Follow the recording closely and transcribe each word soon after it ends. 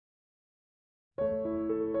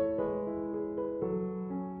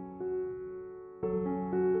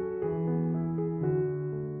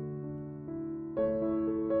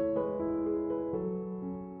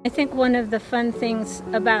think one of the fun things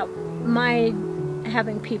about my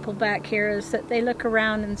having people back here is that they look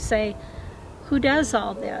around and say, who does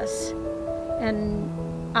all this?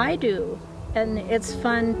 And I do. And it's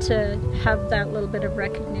fun to have that little bit of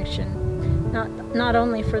recognition, not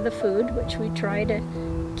only for the food, which we try to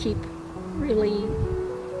keep really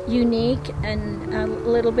unique and a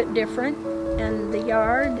little bit different, and the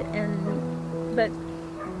yard, but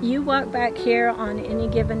you walk back here on any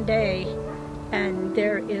given day and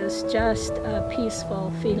there is just a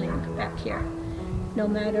peaceful feeling back here, no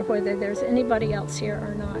matter whether there's anybody else here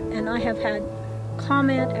or not. And I have had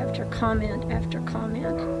comment after comment after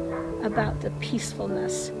comment about the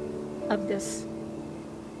peacefulness of this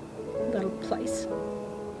little place.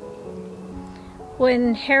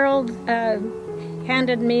 When Harold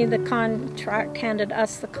handed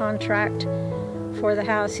us the contract for the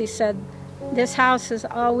house, he said, this house has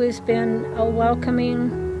always been a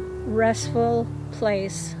welcoming, restful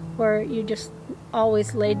place where you just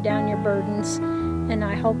always laid down your burdens, and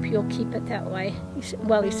I hope you'll keep it that way. He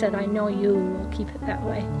said, I know you will keep it that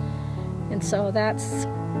way. And so that's,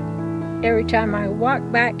 every time I walk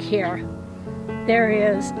back here, there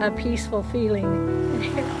is a peaceful feeling.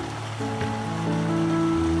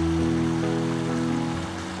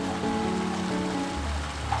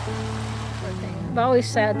 I've always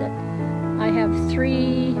said that I have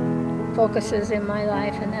 3 focuses in my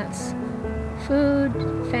life, and that's food,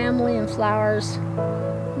 family, and flowers,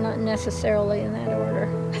 not necessarily in that order.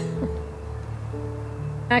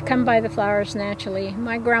 I come by the flowers naturally.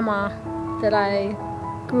 My grandma that I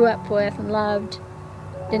grew up with and loved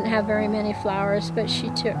didn't have very many flowers, but she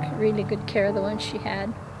took really good care of the ones she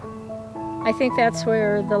had. I think that's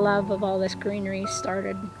where the love of all this greenery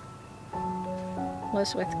started,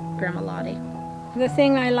 was with Grandma Lottie. The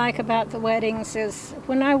thing I like about the weddings is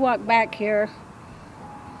when I walk back here,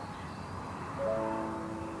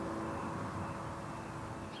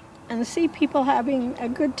 and see people having a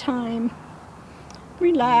good time,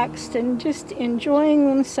 relaxed and just enjoying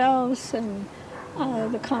themselves, and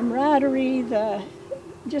the camaraderie,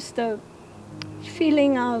 just the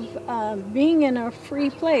feeling of being in a free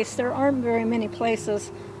place. There aren't very many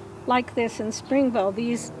places like this in Springville.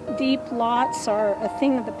 These deep lots are a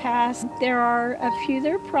thing of the past. There are a few,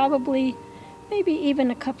 there are probably maybe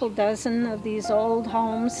even a couple dozen of these old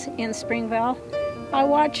homes in Springville. I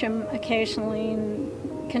watch them occasionally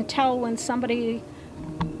and can tell when somebody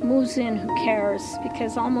moves in who cares,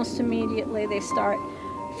 because almost immediately they start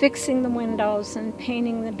fixing the windows and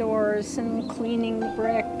painting the doors and cleaning the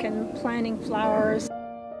brick and planting flowers.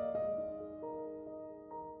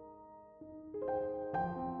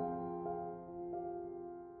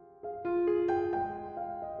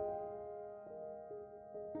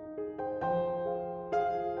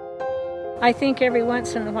 I think every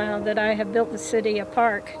once in a while that I have built the city a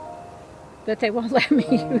park, but they won't let me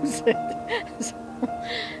use it. So